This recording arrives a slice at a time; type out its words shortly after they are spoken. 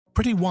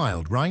Pretty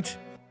wild, right?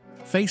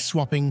 Face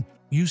swapping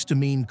used to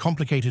mean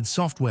complicated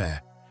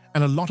software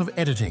and a lot of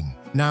editing.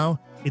 Now,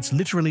 it's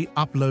literally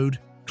upload,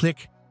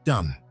 click,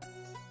 done.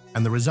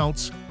 And the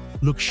results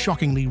look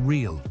shockingly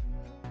real.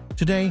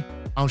 Today,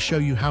 I'll show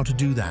you how to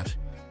do that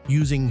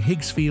using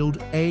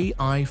Higgsfield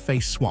AI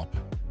Face Swap.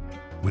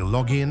 We'll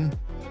log in,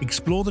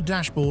 explore the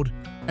dashboard,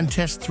 and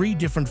test 3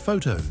 different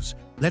photos.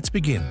 Let's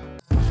begin.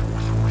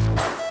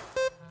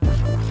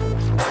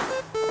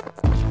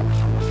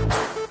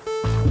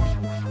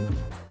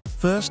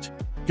 First,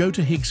 go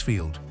to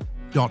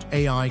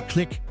Higgsfield.ai,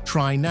 click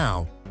Try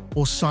Now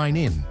or Sign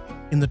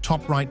in the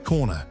top right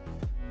corner.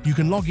 You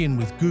can log in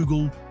with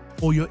Google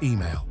or your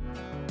email.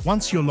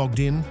 Once you're logged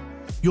in,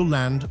 you'll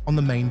land on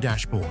the main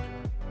dashboard.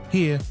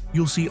 Here,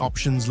 you'll see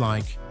options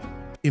like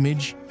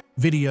Image,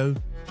 Video,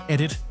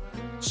 Edit,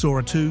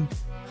 Sora 2,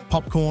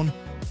 Popcorn,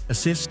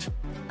 Assist,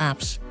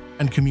 Apps,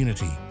 and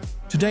Community.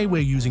 Today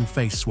we're using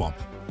Face Swap,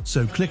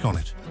 so click on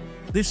it.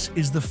 This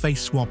is the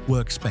Face Swap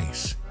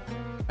workspace.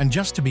 And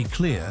just to be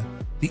clear,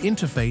 the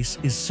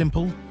interface is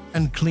simple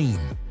and clean.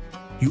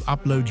 You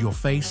upload your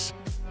face,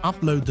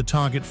 upload the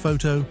target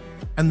photo,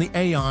 and the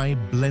AI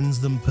blends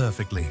them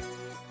perfectly.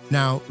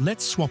 Now,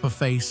 let's swap a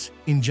face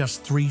in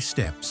just 3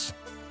 steps.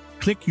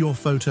 Click your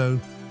photo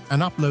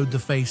and upload the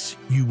face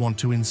you want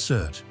to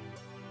insert.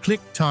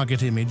 Click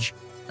Target Image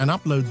and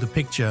upload the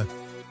picture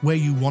where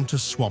you want to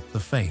swap the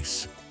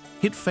face.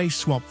 Hit Face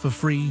Swap for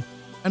free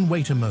and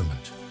wait a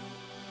moment.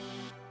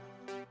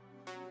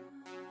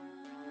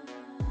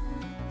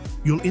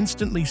 You'll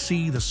instantly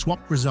see the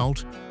swapped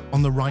result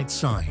on the right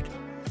side.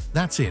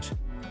 That's it.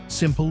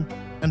 Simple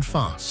and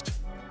fast.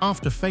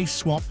 After Face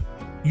Swap,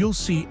 you'll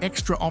see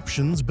extra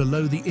options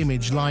below the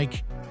image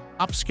like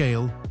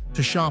Upscale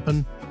to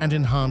sharpen and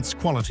enhance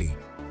quality,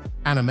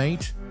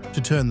 Animate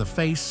to turn the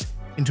face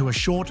into a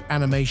short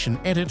animation,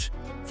 Edit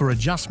for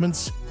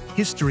adjustments,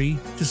 History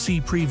to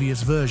see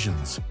previous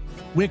versions.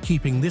 We're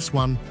keeping this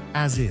one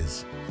as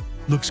is.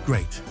 Looks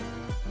great.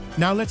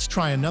 Now let's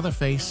try another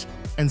face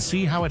and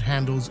see how it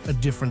handles a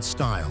different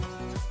style.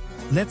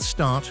 Let's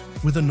start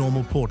with a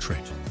normal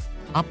portrait.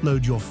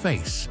 Upload your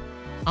face.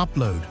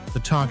 Upload the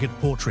target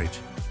portrait.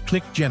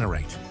 Click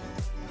Generate.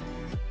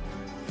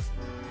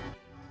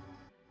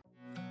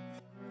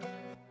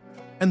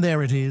 And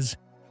there it is.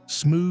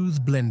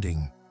 Smooth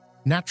blending,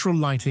 natural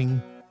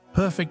lighting,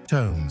 perfect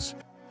tones.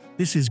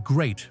 This is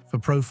great for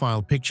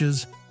profile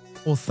pictures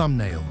or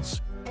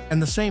thumbnails.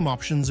 And the same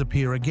options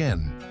appear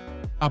again.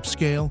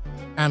 Upscale,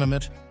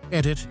 Animate,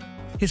 Edit,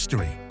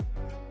 History.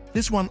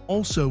 This one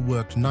also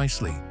worked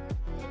nicely.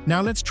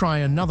 Now let's try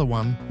another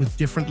one with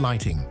different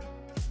lighting.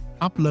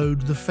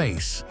 Upload the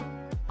face.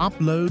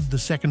 Upload the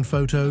second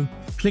photo,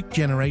 click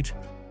Generate,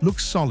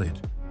 looks solid.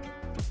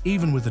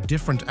 Even with a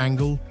different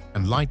angle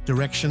and light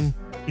direction,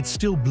 it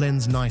still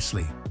blends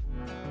nicely.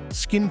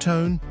 Skin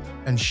tone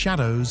and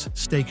shadows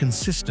stay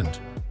consistent,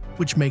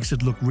 which makes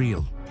it look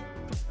real.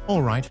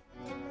 Alright,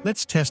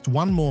 let's test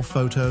one more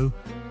photo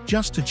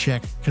just to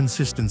check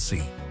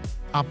consistency.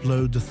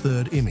 Upload the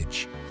third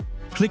image.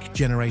 Click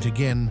Generate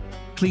again,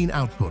 clean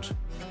output.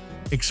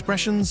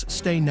 Expressions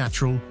stay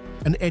natural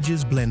and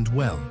edges blend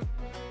well.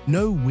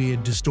 No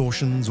weird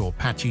distortions or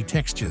patchy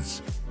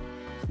textures.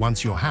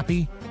 Once you're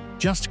happy,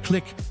 just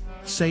click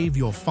Save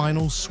your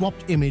final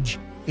swapped image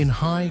in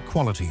high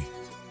quality.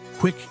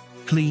 Quick,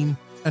 clean,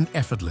 and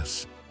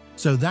effortless.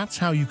 So that's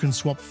how you can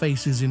swap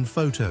faces in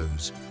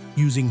photos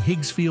using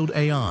Higgsfield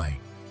AI.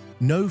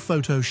 No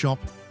Photoshop,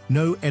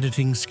 no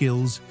editing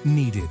skills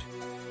needed.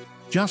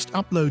 Just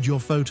upload your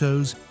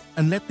photos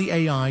and let the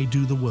AI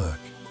do the work.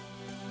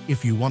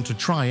 If you want to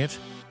try it,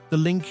 the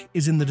link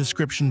is in the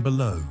description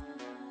below.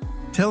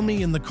 Tell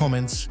me in the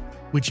comments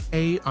which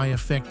AI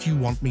effect you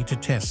want me to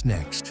test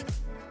next.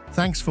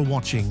 Thanks for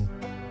watching,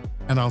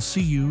 and I'll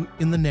see you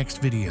in the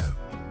next video.